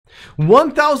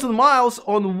1,000 miles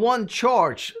on one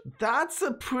charge. That's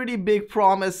a pretty big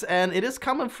promise, and it is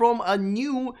coming from a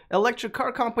new electric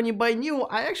car company. By new,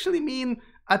 I actually mean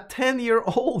a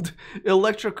 10-year-old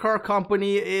electric car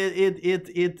company.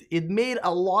 It made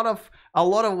a lot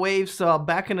of waves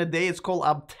back in the day. It's called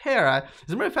Aptera.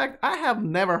 As a matter of fact, I have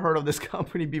never heard of this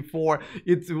company before.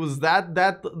 It was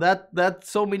that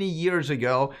so many years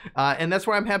ago, and that's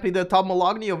why I'm happy that Tom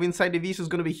Moloughney of InsideEVs is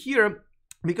going to be here,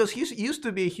 because he used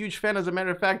to be a huge fan. As a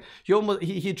matter of fact,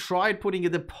 he tried putting a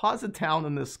deposit down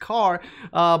in this car,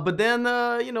 but then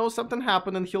you know, something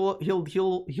happened, and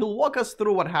he'll walk us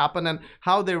through what happened and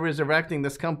how they're resurrecting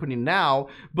this company now.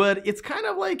 But it's kind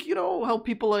of like, you know, how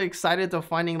people are excited of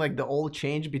finding like the old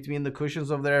change between the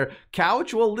cushions of their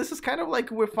couch. Well, this is kind of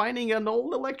like we're finding an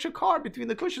old electric car between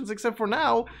the cushions, except for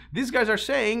now these guys are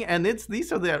saying, and it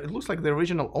looks like the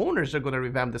original owners are going to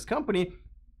revamp this company.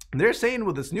 They're saying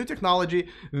with this new technology,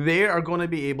 they are going to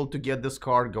be able to get this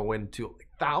car going to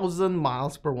 1,000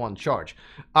 miles per one charge.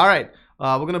 All right,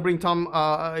 we're going to bring Tom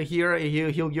here.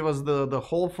 He'll give us the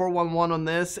whole 411 on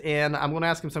this, and I'm going to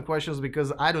ask him some questions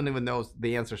because I don't even know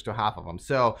the answers to half of them.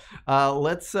 So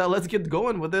let's get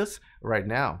going with this right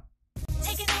now.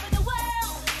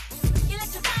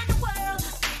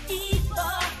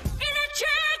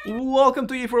 Welcome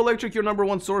to E4Electric, your number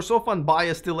one source of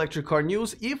unbiased electric car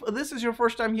news. If this is your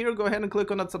first time here, go ahead and click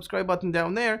on that subscribe button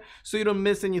down there so you don't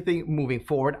miss anything moving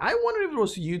forward. I wonder if it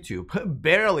was YouTube.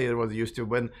 Barely it was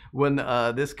YouTube when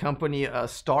this company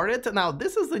started. Now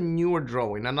this is the newer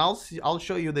drawing, and I'll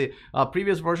show you the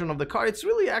previous version of the car. It's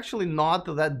really actually not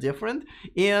that different,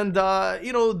 and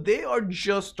you know, they are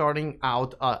just starting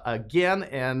out again,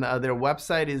 and their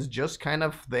website is just kind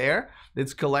of there.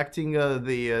 It's collecting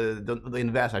the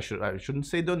invest. I shouldn't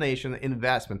say donation,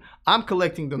 investment. I'm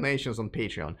collecting donations on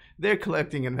Patreon. They're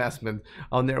collecting investment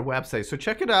on their website. So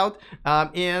check it out.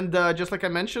 And just like I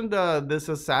mentioned, this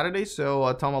is Saturday,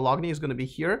 so Tom Moloughney is going to be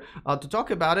here to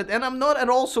talk about it. And I'm not at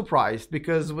all surprised,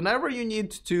 because whenever you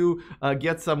need to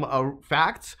get some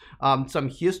facts, some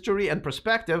history and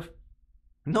perspective,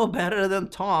 no better than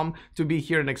Tom to be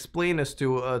here and explain this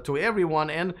to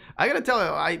everyone. And I gotta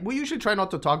tell you, we usually try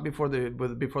not to talk before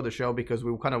the show, because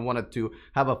we kind of wanted to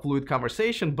have a fluid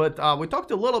conversation. But we talked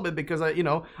a little bit because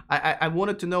I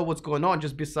wanted to know what's going on,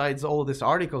 just besides all of these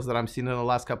articles that I'm seeing in the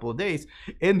last couple of days.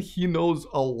 And he knows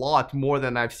a lot more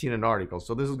than I've seen in articles,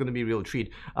 so this is going to be a real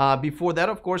treat. Before that,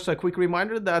 of course, a quick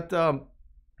reminder that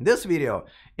this video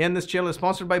and this channel is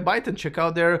sponsored by Byte, and check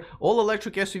out their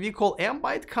all-electric SUV called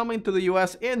M-Byte, coming to the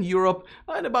US and Europe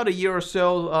in about a year or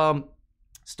so,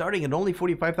 starting at only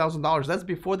 $45,000. That's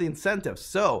before the incentives.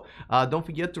 So don't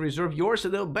forget to reserve yours.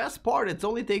 And the best part, it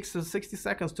only takes 60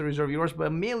 seconds to reserve yours,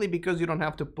 but mainly because you don't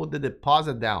have to put the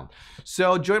deposit down.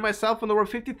 So join myself and over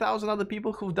 50,000 other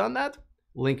people who've done that.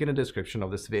 Link in the description of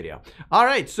this video. All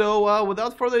right, so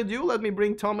without further ado, let me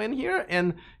bring Tom in here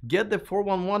and get the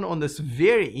 411 on this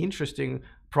very interesting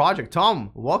project.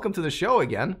 Tom, welcome to the show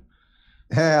again.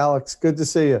 Hey, Alex, good to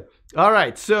see you. All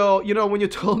right, so, you know, when you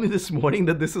told me this morning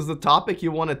that this is the topic you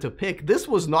wanted to pick, this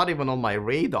was not even on my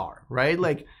radar, right?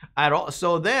 Like, at all.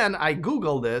 So then I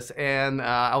Googled this, and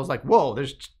I was like, whoa,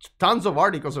 there's tons of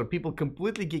articles of people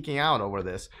completely geeking out over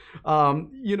this.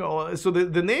 You know, so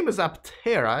the name is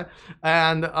Aptera,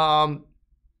 and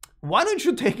why don't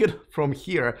you take it from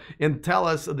here and tell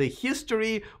us the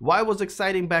history, why it was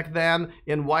exciting back then,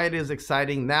 and why it is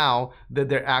exciting now that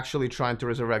they're actually trying to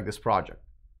resurrect this project?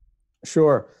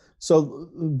 Sure. So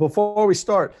before we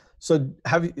start, so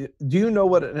do you know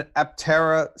what an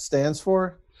Aptera stands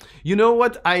for? You know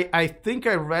what? I think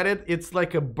I read it. It's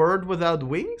like a bird without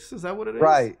wings. Is that what it is?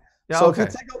 Right. Yeah, so okay.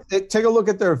 if you take a look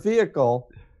at their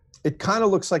vehicle, it kind of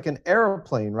looks like an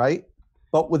airplane, right?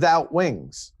 But without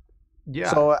wings. Yeah.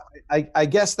 So I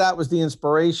guess that was the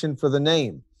inspiration for the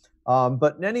name.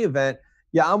 But in any event,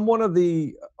 yeah, I'm one of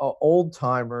the old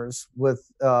timers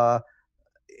with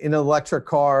in electric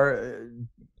car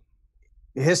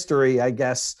history, I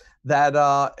guess, that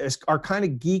are kind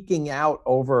of geeking out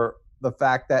over the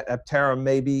fact that Aptera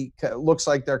maybe looks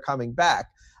like they're coming back.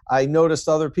 I noticed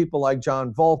other people like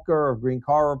John Volker of Green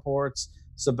Car Reports,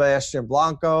 Sebastian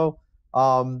Blanco,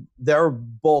 they're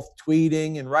both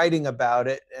tweeting and writing about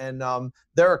it. And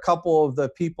there are a couple of the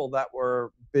people that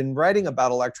been writing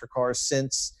about electric cars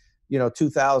since,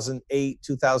 2008,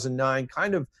 2009,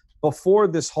 kind of before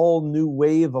this whole new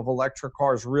wave of electric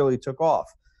cars really took off.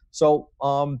 So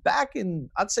back in,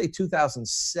 I'd say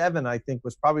 2007, I think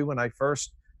was probably when I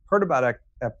first heard about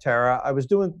Aptera. I was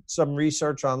doing some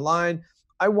research online.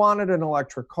 I wanted an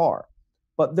electric car,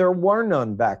 but there were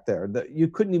none back there. You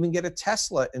couldn't even get a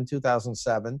Tesla in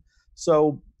 2007.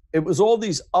 So it was all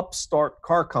these upstart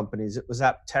car companies. It was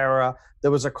Aptera.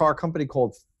 There was a car company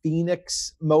called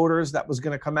Phoenix Motors that was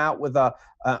going to come out with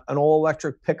an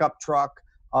all-electric pickup truck.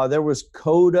 There was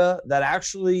Coda that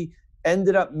actually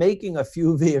ended up making a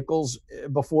few vehicles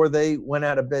before they went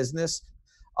out of business.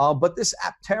 But this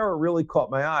Aptera really caught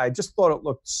my eye. I just thought it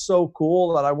looked so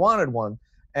cool that I wanted one.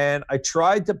 And I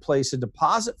tried to place a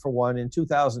deposit for one in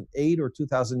 2008 or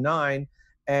 2009,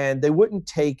 and they wouldn't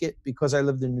take it because I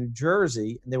lived in New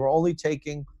Jersey, and they were only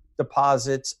taking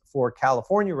deposits for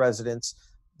California residents.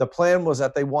 The plan was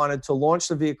that they wanted to launch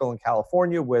the vehicle in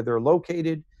California where they're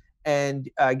located, and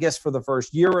I guess for the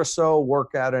first year or so,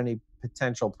 work out any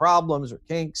potential problems or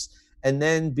kinks, and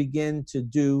then begin to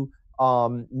do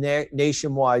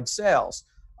nationwide sales.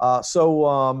 I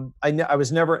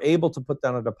was never able to put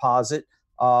down a deposit.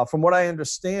 From what I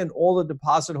understand, all the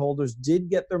deposit holders did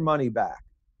get their money back.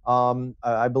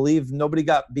 I believe nobody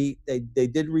got beat. They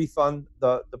did refund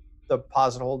the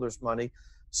deposit holders' money.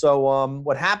 So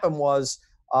what happened was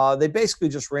they basically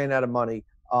just ran out of money.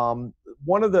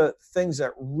 One of the things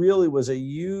that really was a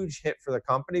huge hit for the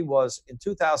company was in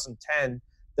 2010,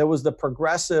 there was the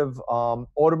Progressive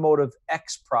Automotive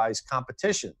X Prize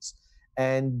competitions.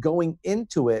 And going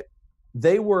into it,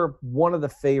 they were one of the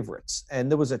favorites. And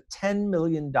there was a $10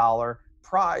 million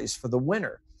prize for the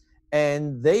winner.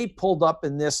 And they pulled up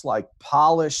in this like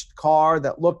polished car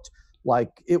that looked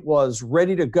like it was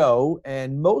ready to go.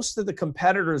 And most of the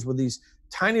competitors were these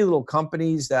tiny little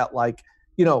companies that, like,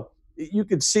 you know, you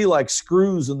could see like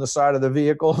screws in the side of the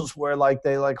vehicles where like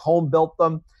they like home built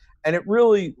them. And it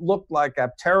really looked like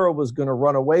Aptera was going to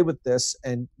run away with this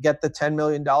and get the $10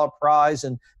 million prize.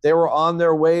 And they were on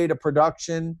their way to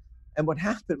production. And what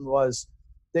happened was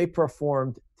they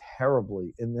performed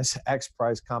terribly in this X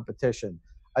Prize competition.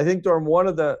 I think during one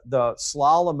of the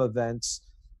slalom events,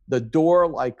 the door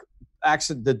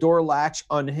latch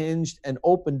unhinged and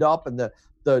opened up, and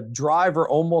the driver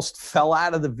almost fell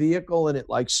out of the vehicle, and it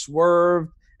like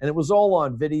swerved, and it was all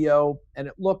on video, and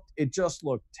it just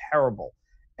looked terrible.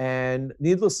 And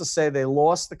needless to say, they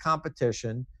lost the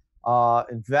competition.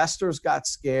 Investors got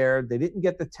scared. They didn't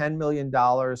get the $10 million.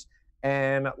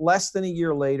 And less than a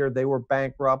year later, they were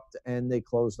bankrupt and they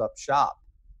closed up shop.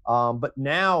 But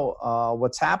now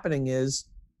what's happening is,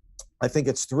 I think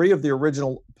it's three of the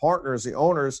original partners, the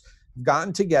owners, have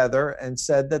gotten together and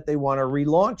said that they want to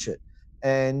relaunch it.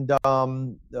 And,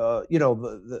 you know,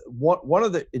 one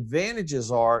of the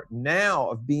advantages are now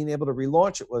of being able to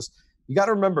relaunch it was, you got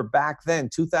to remember back then,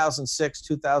 2006,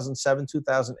 2007,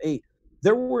 2008,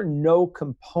 there were no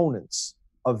components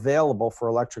available for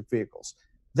electric vehicles.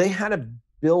 They had to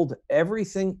build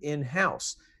everything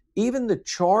in-house, even the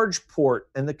charge port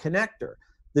and the connector.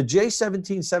 The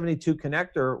J1772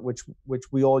 connector,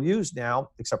 which we all use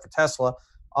now, except for Tesla,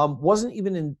 wasn't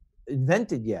even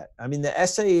invented yet. I mean, the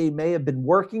SAE may have been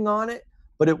working on it,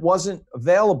 but it wasn't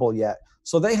available yet.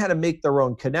 So they had to make their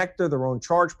own connector, their own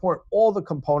charge port, all the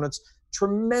components.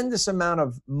 Tremendous amount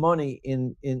of money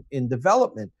in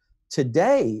development.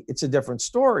 Today, it's a different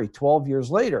story. 12 years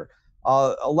later,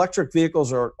 electric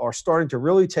vehicles are starting to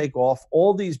really take off.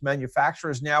 All these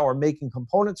manufacturers now are making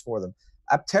components for them.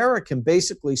 Aptera can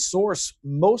basically source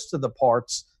most of the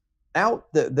parts out.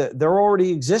 They're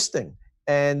already existing.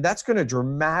 And that's going to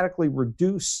dramatically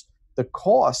reduce the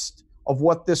cost of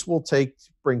what this will take to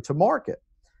bring to market.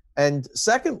 And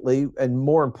secondly, and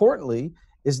more importantly,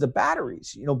 is the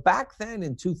batteries. You know, back then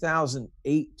in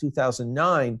 2008,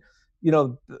 2009, you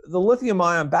know, the lithium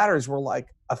ion batteries were like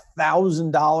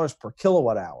 $1,000 per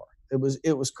kilowatt hour. It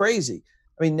was crazy.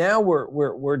 I mean, now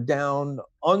we're down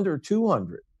under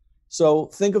 200. So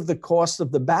think of the cost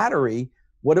of the battery,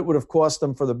 what it would have cost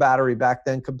them for the battery back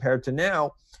then compared to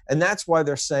now. And that's why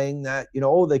they're saying that, you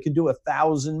know, they can do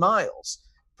 1,000 miles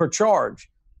per charge.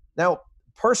 Now,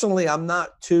 personally, I'm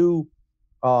not too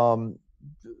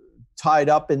tied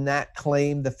up in that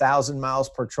claim, the 1,000 miles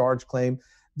per charge claim.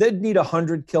 They'd need a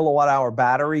 100 kilowatt hour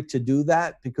battery to do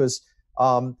that, because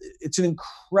it's an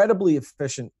incredibly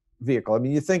efficient vehicle. I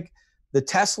mean, you think the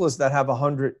Teslas that have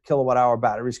 100 kilowatt hour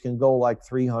batteries can go like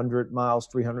 300 miles,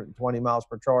 320 miles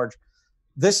per charge.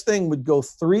 This thing would go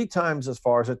 3 times as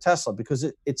far as a Tesla, because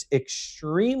it's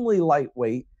extremely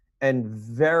lightweight and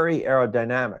very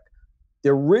aerodynamic. The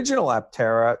original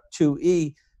Aptera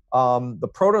 2E, the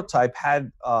prototype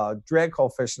had a drag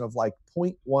coefficient of like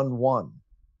 0.11,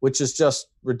 which is just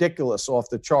ridiculous, off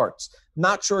the charts.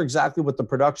 Not sure exactly what the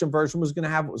production version was going to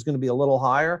have. It was going to be a little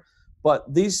higher,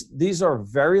 but these are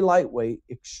very lightweight,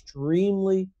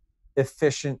 extremely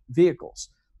efficient vehicles.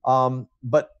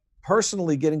 But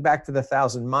personally, getting back to the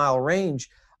 1,000 mile range,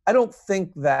 I don't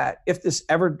think that if this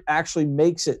ever actually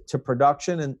makes it to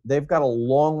production, and they've got a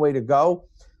long way to go,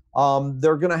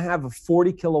 they're going to have a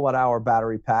 40 kilowatt hour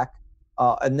battery pack,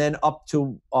 and then up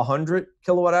to 100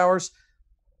 kilowatt hours.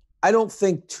 I don't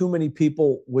think too many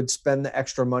people would spend the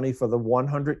extra money for the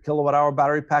 100 kilowatt hour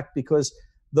battery pack, because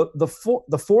the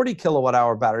 40 kilowatt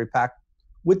hour battery pack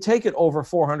would take it over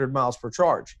 400 miles per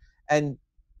charge. And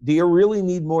do you really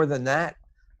need more than that?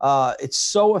 It's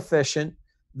so efficient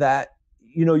that,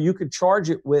 you know, you could charge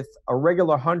it with a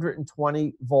regular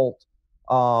 120 volt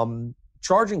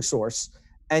charging source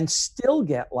and still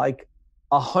get like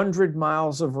 100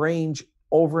 miles of range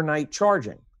overnight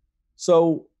charging.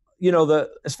 So, you know,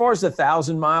 as far as the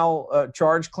 1,000-mile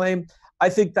charge claim, I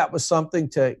think that was something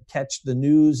to catch the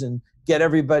news and get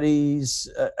everybody's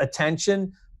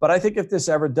attention. But I think if this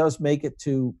ever does make it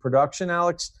to production,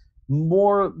 Alex,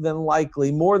 more than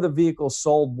likely, more of the vehicles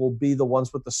sold will be the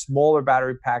ones with the smaller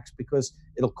battery packs, because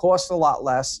it'll cost a lot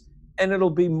less and it'll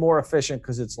be more efficient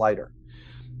because it's lighter.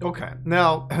 Okay.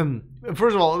 Now,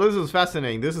 first of all, this is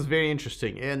fascinating. This is very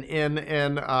interesting.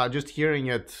 And just hearing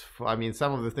it, I mean,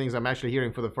 some of the things I'm actually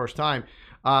hearing for the first time,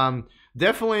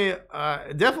 definitely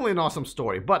an awesome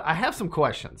story. But I have some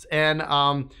questions. And,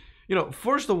 you know,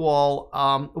 first of all,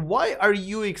 why are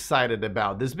you excited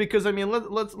about this? Because, I mean,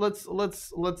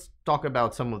 let's talk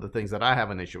about some of the things that I have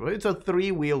an issue with. It's a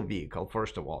 3-wheel vehicle,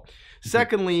 first of all.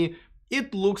 Secondly,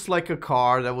 it looks like a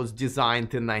car that was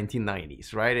designed in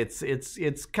 1990s, right?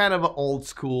 It's kind of an old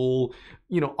school,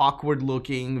 you know, awkward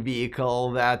looking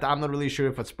vehicle that I'm not really sure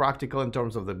if it's practical in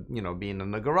terms of the, you know, being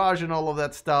in the garage and all of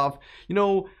that stuff. You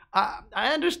know,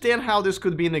 I understand how this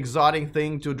could be an exotic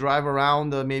thing to drive around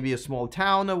maybe a small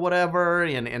town or whatever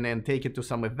and take it to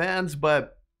some events,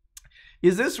 but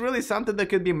is this really something that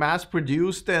could be mass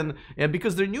produced? And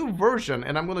because the new version,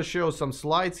 and I'm going to show some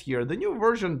slides here, the new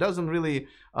version doesn't really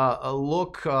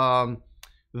look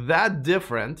that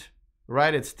different,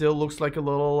 right? It still looks like a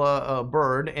little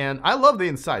bird. And I love the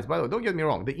insides. By the way, don't get me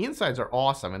wrong. The insides are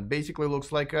awesome and basically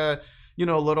looks like a, you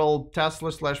know, little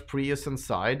Tesla / Prius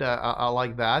inside. I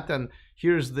like that. And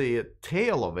here's the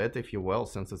tail of it, if you will,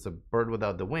 since it's a bird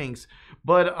without the wings.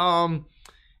 But,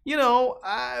 you know,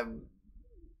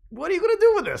 what are you going to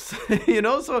do with this? You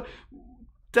know, so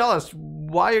tell us,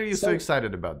 why are you so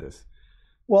excited about this?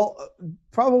 Well,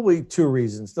 probably two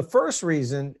reasons. The first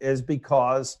reason is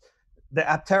because the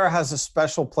Aptera has a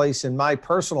special place in my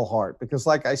personal heart, because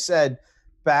like I said,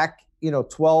 back, you know,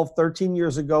 12, 13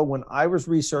 years ago, when I was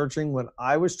researching, when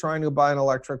I was trying to buy an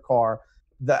electric car,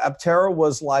 the Aptera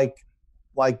was like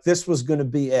this was going to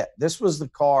be it. This was the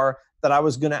car that I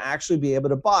was going to actually be able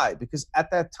to buy, because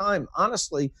at that time,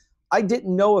 honestly, I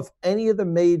didn't know if any of the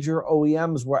major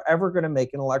OEMs were ever going to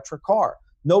make an electric car.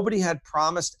 Nobody had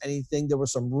promised anything. There were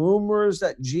some rumors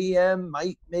that GM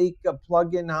might make a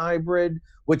plug-in hybrid,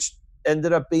 which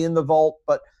ended up being the Volt,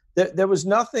 but there was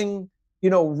nothing, you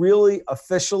know, really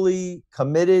officially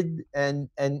committed and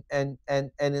in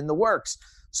the works.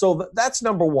 So that's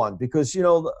number one, because, you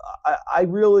know, I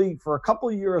really, for a couple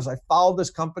of years, I followed this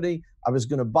company. I was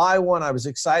going to buy one. I was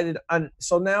excited. And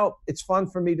so now it's fun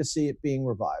for me to see it being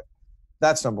revived.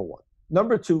 That's number one.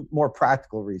 Number two, more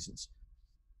practical reasons.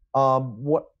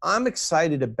 What I'm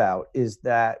excited about is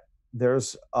that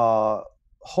there's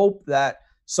hope that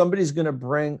somebody's going to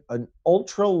bring an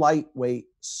ultra lightweight,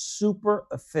 super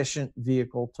efficient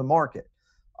vehicle to market.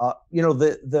 You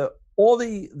know, all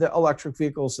the electric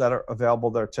vehicles that are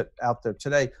available there out there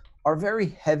today are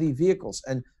very heavy vehicles,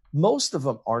 and most of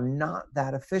them are not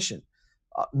that efficient.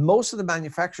 Most of the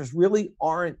manufacturers really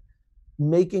aren't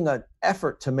making an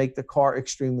effort to make the car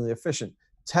extremely efficient.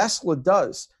 Tesla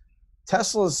does.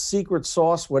 Tesla's secret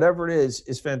sauce, whatever it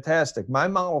is fantastic. My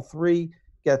Model 3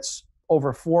 gets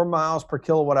over 4 miles per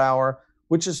kilowatt hour,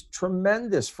 which is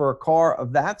tremendous for a car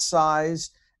of that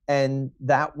size and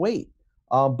that weight.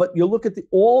 But you look at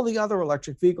all the other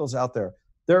electric vehicles out there,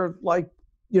 they're like,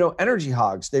 you know, energy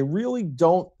hogs. They really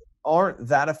aren't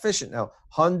that efficient. Now,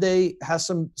 Hyundai has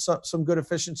some good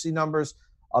efficiency numbers.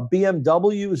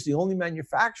 BMW is the only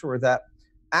manufacturer that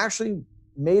actually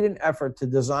made an effort to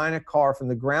design a car from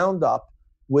the ground up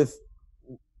with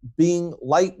being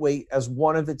lightweight as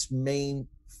one of its main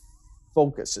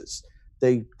focuses.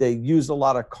 They used a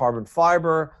lot of carbon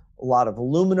fiber, a lot of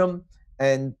aluminum,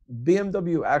 and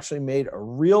BMW actually made a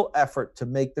real effort to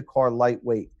make the car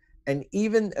lightweight. And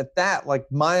even at that, like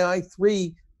my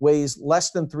i3 weighs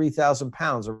less than 3,000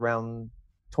 pounds, around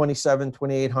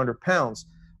 2,800 pounds.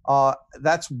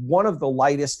 That's one of the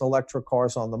lightest electric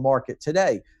cars on the market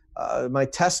today. My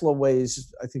Tesla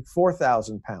weighs, I think,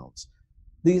 4,000 pounds.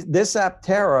 This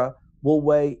Aptera will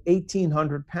weigh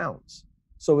 1,800 pounds.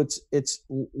 So it's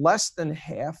less than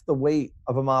half the weight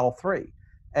of a Model 3.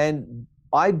 And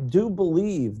I do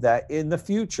believe that in the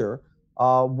future,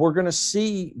 we're going to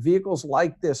see vehicles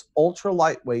like this, ultra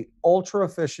lightweight, ultra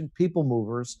efficient people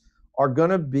movers, are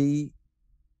going to be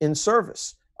in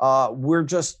service. We're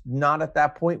just not at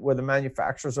that point where the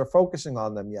manufacturers are focusing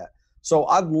on them yet. So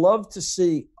I'd love to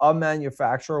see a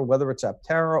manufacturer, whether it's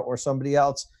Aptera or somebody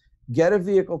else, get a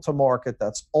vehicle to market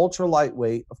that's ultra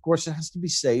lightweight. Of course, it has to be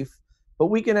safe, but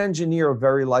we can engineer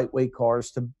very lightweight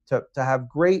cars to have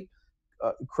great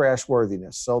crash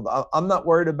worthiness. So I'm not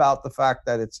worried about the fact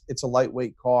that it's a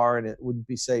lightweight car and it wouldn't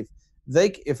be safe.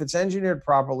 If it's engineered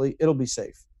properly, it'll be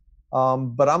safe.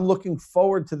 But I'm looking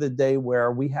forward to the day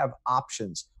where we have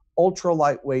options, ultra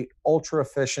lightweight, ultra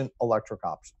efficient electric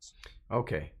options.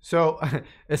 Okay, so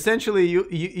essentially,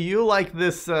 you like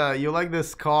this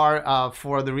car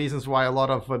for the reasons why a lot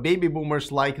of baby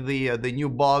boomers like the new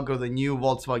Bug or the new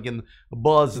Volkswagen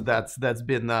Buzz that's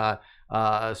been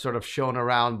sort of shown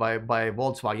around by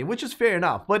Volkswagen, which is fair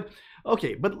enough. But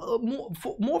okay, but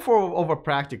more of a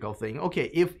practical thing. Okay,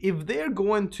 if they're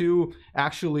going to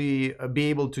actually be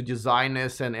able to design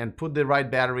this and put the right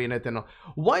battery in it, and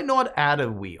why not add a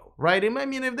wheel, right? I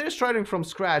mean, if they're starting from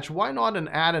scratch, why not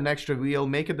add an extra wheel,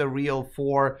 make it a real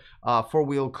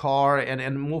four-wheel car,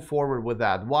 and move forward with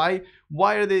that? Why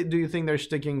are they? Do you think they're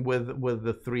sticking with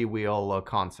the three-wheel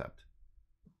concept?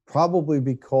 Probably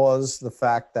because the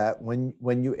fact that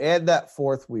when you add that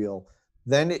fourth wheel,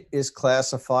 then it is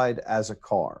classified as a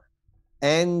car.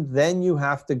 And then you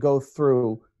have to go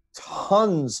through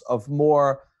tons of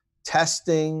more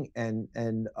testing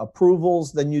and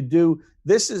approvals than you do.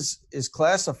 This is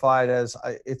classified as,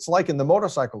 it's like in the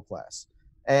motorcycle class.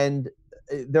 And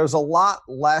there's a lot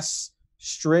less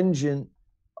stringent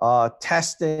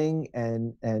testing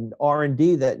and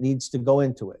R&D that needs to go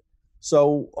into it.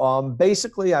 So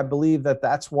basically, I believe that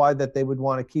that's why that they would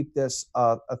want to keep this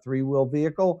a three-wheel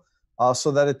vehicle.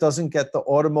 So that it doesn't get the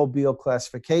automobile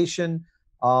classification.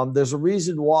 There's a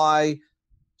reason why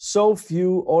so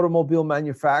few automobile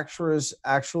manufacturers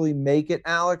actually make it,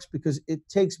 Alex, because it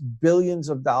takes billions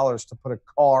of dollars to put a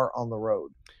car on the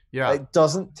road. Yeah. It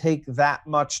doesn't take that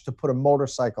much to put a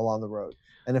motorcycle on the road.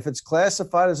 And if it's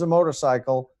classified as a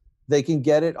motorcycle, they can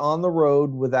get it on the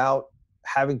road without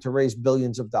having to raise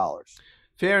billions of dollars.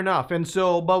 Fair enough. And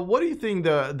so, but what do you think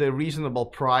the reasonable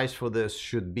price for this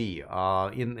should be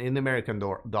in American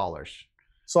dollars?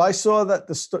 So I saw that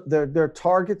their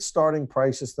target starting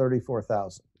price is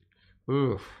 $34,000.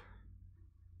 Oof.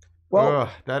 Well,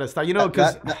 that is, you know,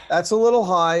 because that's a little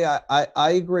high.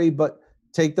 I agree, but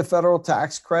take the federal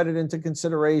tax credit into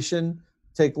consideration.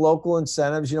 Take local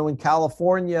incentives. You know, in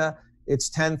California, it's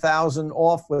 $10,000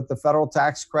 off with the federal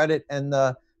tax credit and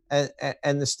the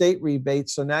state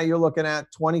rebates. So now you're looking at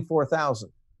 $24,000.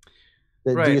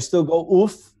 Right. Do you still go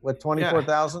oof with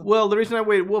 $24,000? Yeah. Well, the reason I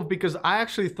wait wolf because I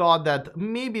actually thought that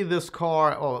maybe this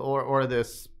car or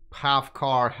this half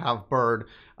car, half bird,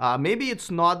 maybe it's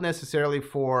not necessarily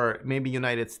for maybe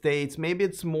United States. Maybe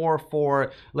it's more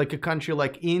for like a country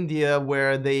like India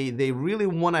where they really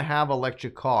want to have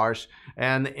electric cars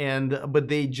but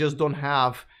they just don't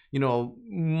have, you know,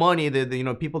 money. That, you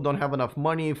know, people don't have enough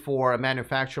money for a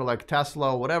manufacturer like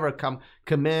Tesla or whatever come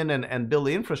in and build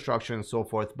the infrastructure and so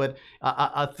forth. But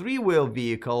a three-wheel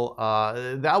vehicle,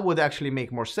 that would actually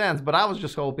make more sense. But I was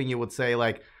just hoping you would say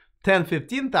like 10,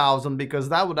 15,000, because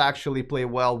that would actually play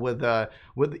well with the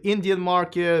Indian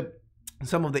market,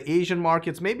 some of the Asian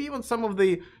markets, maybe even some of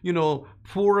the, you know,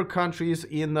 poorer countries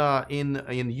in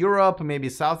Europe, maybe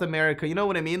South America. You know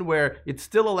what I mean? Where it's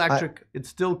still electric, it's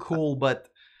still cool, but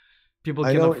people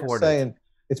can afford it.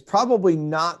 It's probably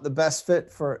not the best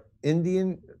fit for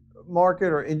Indian market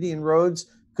or Indian roads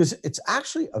because it's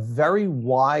actually a very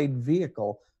wide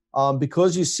vehicle.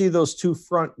 Because you see those two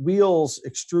front wheels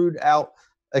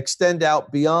extend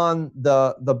out beyond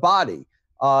the body.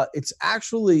 It's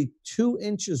actually 2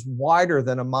 inches wider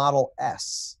than a Model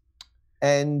S.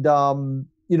 And,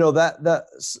 you know, that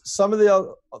some of the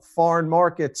other foreign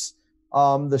markets,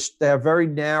 they have very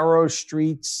narrow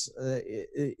streets.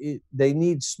 They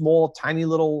need small, tiny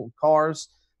little cars.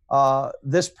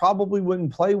 This probably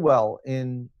wouldn't play well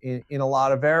in a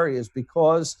lot of areas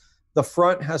because the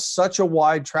front has such a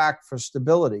wide track for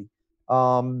stability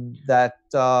that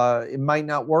it might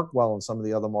not work well in some of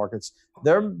the other markets.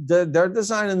 They're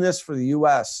designing this for the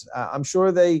U.S. I'm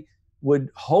sure they would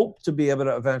hope to be able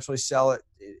to eventually sell it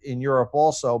in Europe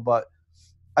also, but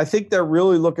I think they're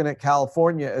really looking at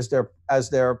California as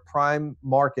their prime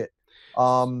market.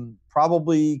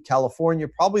 Probably California,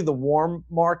 probably the warm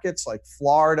markets like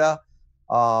Florida,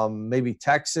 maybe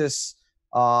Texas.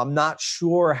 I'm not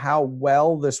sure how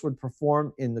well this would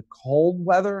perform in the cold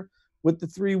weather with the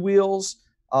three wheels,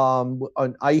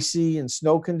 on icy and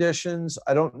snow conditions.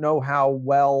 I don't know how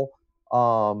well,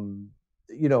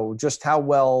 just how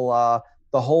well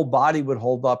the whole body would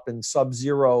hold up in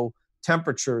sub-zero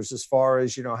temperatures, as far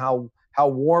as how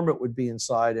warm it would be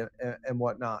inside and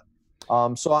whatnot.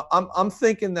 So I'm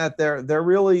thinking that they're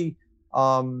really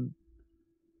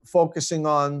focusing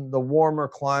on the warmer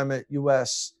climate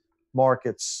U.S.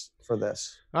 markets for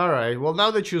this. All right. Well,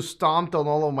 now that you stomped on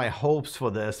all of my hopes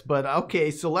for this, but okay,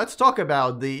 so let's talk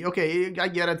about okay, I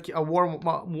get it,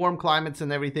 warm climates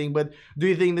and everything, but do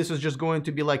you think this is just going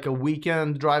to be like a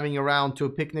weekend driving around to a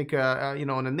picnic, in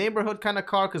a neighborhood kind of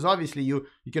car? Because obviously you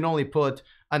can only put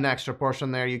an extra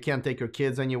portion there. You can't take your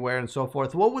kids anywhere and so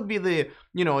forth. What would be the,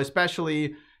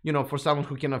 especially, for someone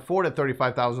who can afford a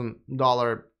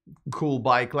 $35,000 cool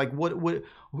bike, like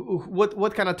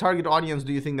what kind of target audience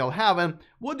do you think they'll have, and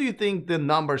what do you think the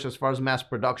numbers as far as mass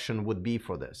production would be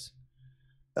for this?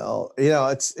 Well,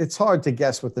 it's hard to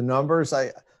guess with the numbers.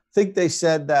 I think they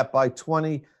said that by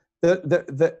 20,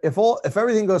 if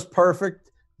everything goes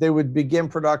perfect, they would begin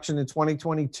production in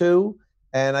 2022,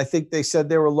 and I think they said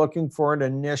they were looking for an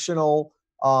initial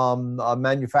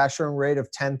manufacturing rate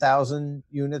of 10,000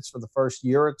 units for the first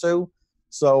year or two.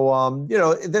 So,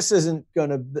 this isn't going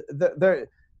to,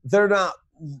 they're not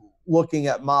looking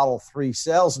at Model 3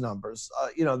 sales numbers.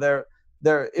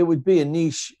 It would be a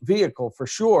niche vehicle for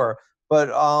sure.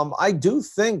 But I do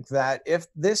think that if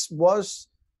this was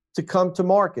to come to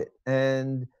market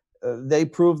and they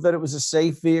proved that it was a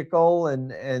safe vehicle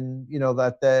and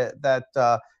that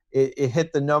it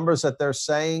hit the numbers that they're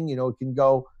saying, it can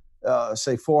go,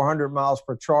 say 400 miles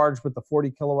per charge with the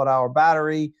 40 kilowatt hour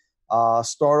battery,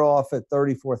 start off at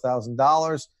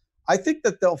 $34,000. I think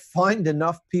that they'll find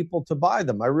enough people to buy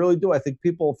them. I really do. I think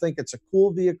people think it's a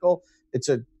cool vehicle. It's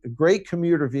a great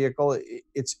commuter vehicle.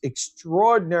 It's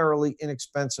extraordinarily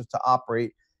inexpensive to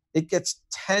operate. It gets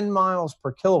 10 miles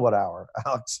per kilowatt hour,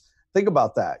 Alex. Think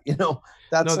about that.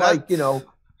 That's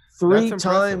three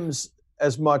times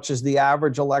as much as the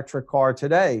average electric car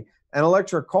today. And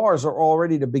electric cars are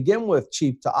already, to begin with,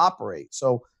 cheap to operate.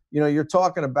 So, you're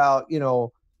talking about,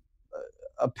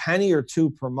 a penny or two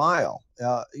per mile,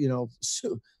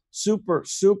 super,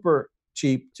 super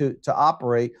cheap to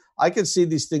operate. I could see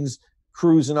these things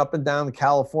cruising up and down the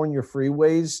California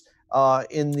freeways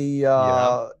in the,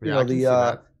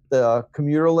 the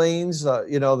commuter lanes,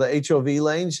 the HOV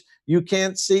lanes. You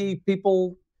can't see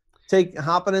people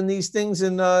hopping in these things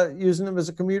and using them as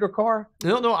a commuter car?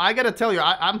 No, I gotta tell you,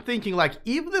 I'm thinking, like,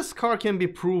 if this car can be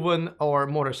proven, or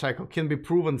motorcycle can be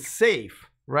proven safe,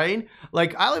 right?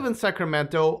 Like, I live in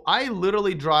Sacramento. I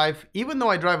literally drive, even though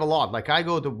I drive a lot, like I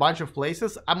go to a bunch of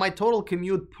places, my total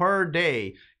commute per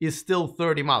day is still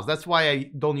 30 miles. That's why I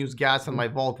don't use gas in my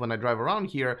Volt when I drive around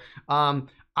here.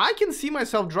 I can see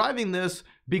myself driving this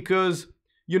because,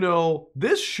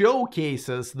 this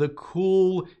showcases the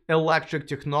cool electric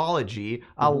technology.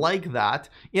 I like that.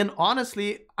 And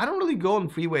honestly, I don't really go on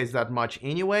freeways that much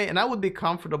anyway, and I would be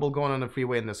comfortable going on the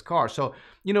freeway in this car. So,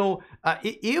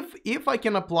 if I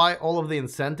can apply all of the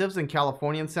incentives and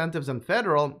California incentives and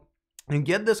federal and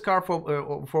get this car for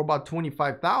about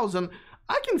 $25,000,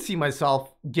 I can see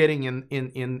myself getting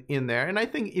in there. And I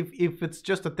think if it's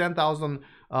just a 10,000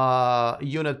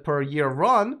 unit per year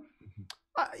run,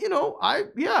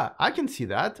 I can see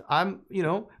that.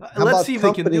 Let's see if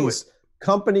they can do it.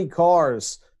 Company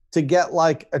cars to get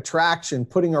like attraction,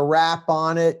 putting a wrap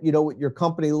on it, with your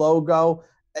company logo.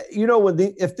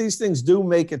 If these things do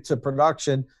make it to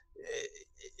production,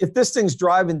 if this thing's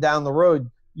driving down the road,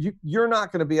 you're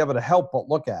not going to be able to help but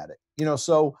look at it.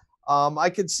 So I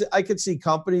could see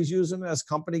companies use them as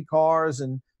company cars,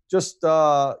 and just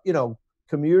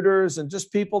commuters, and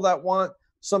just people that want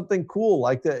something cool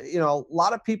like that. A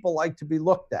lot of people like to be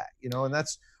looked at, and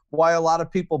that's why a lot of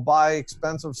people buy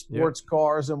expensive sports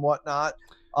cars and whatnot,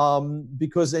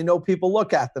 because they know people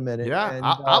look at them in it. Yeah, and,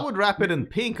 I would wrap it in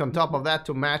pink on top of that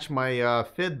to match my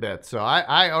Fitbit. So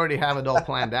I already have it all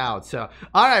planned out. So,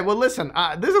 all right, well, listen,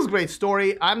 this is a great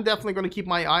story. I'm definitely going to keep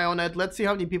my eye on it. Let's see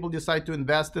how many people decide to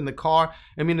invest in the car.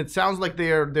 I mean, it sounds like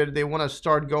they want to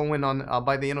start going on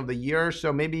by the end of the year.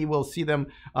 So maybe we'll see them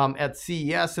at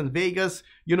CES in Vegas.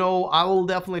 I will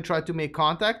definitely try to make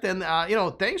contact. And,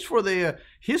 thanks for the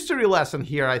history lesson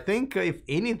here. I think, if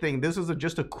anything, this is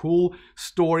just a cool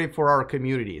story for our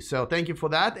community. So thank you for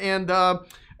that. And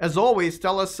as always,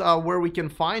 tell us where we can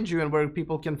find you and where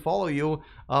people can follow you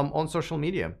on social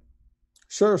media.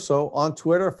 Sure. So on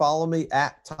Twitter, follow me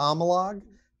at Tom Moloughney.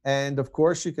 And of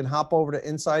course, you can hop over to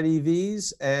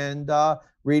InsideEVs and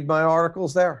read my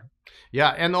articles there.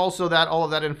 Yeah, and also that all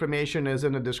of that information is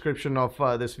in the description of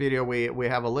this video. We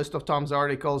have a list of Tom's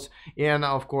articles, and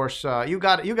of course, you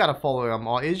got to follow him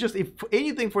all. It's just, if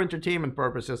anything for entertainment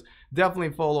purposes, definitely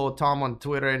follow Tom on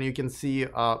Twitter, and you can see.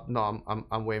 No,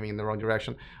 I'm waving in the wrong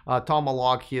direction. Tom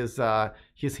Moloughney,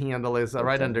 his handle is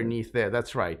right underneath there.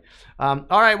 That's right. All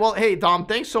right. Well, hey Tom,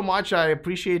 thanks so much. I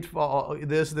appreciate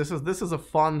this. This is a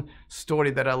fun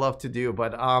story that I love to do.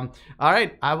 But all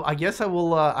right, I guess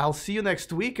I'll see you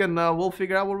next week, and we'll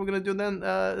figure out what we're gonna do then.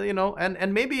 You know,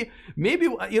 and maybe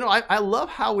you know, I love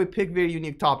how we pick very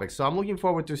unique topics. So I'm looking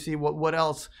forward to see what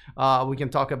else we can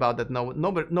talk about that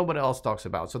nobody else talks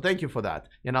about. So thank you for that,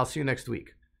 and I'll see you next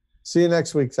week. See you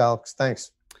next week, Alex.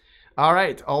 Thanks. All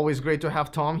right, always great to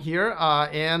have Tom here.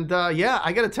 Yeah,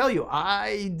 I gotta tell you,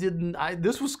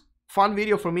 this was fun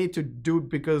video for me to do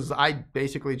because I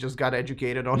basically just got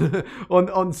educated on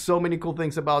on so many cool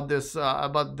things about this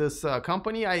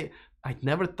company. I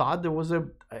never thought there was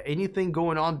anything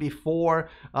going on before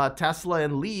Tesla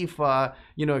and Leaf,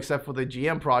 you know, except for the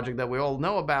GM project that we all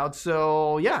know about.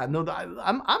 So yeah, no,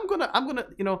 I'm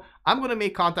gonna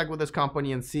make contact with this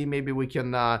company and see maybe we can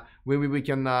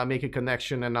make a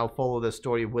connection, and I'll follow the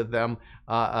story with them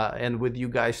and with you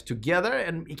guys together.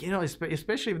 And you know,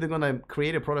 especially if they're gonna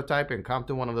create a prototype and come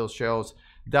to one of those shows.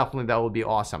 Definitely, that would be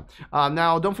awesome.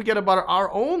 Now, don't forget about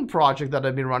our own project that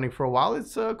I've been running for a while.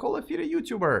 It's called a Feed a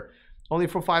YouTuber. Only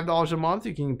for $5 a month,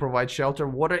 you can provide shelter,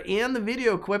 water, and the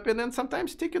video equipment, and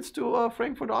sometimes tickets to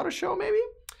Frankfurt Auto Show, maybe?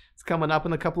 It's coming up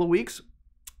in a couple of weeks.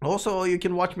 Also, you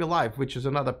can watch me live, which is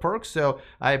another perk. So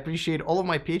I appreciate all of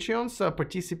my Patreons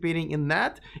participating in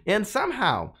that. And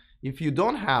somehow, if you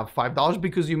don't have $5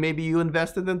 because maybe you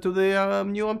invested into the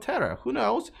new Aptera, who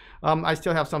knows? I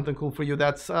still have something cool for you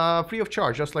that's free of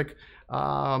charge, just like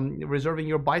reserving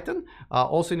your Byton.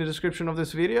 Also in the description of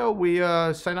this video, we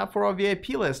sign up for our VIP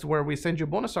list where we send you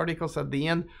bonus articles at the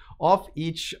end of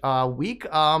each week.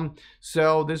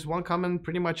 So there's one coming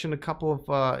pretty much in a couple of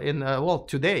well,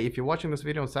 today. If you're watching this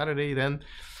video on Saturday, then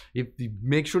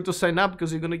make sure to sign up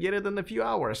because you're going to get it in a few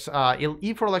hours.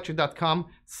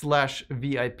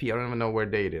 e4electric.com/VIP. I don't even know where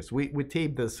day it is. We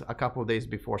tape this a couple of days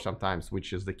before sometimes,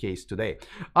 which is the case today.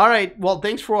 All right. Well,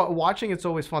 thanks for watching. It's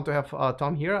always fun to have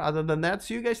Tom here. Other than that,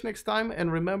 see you guys next time.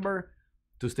 And remember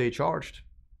to stay charged.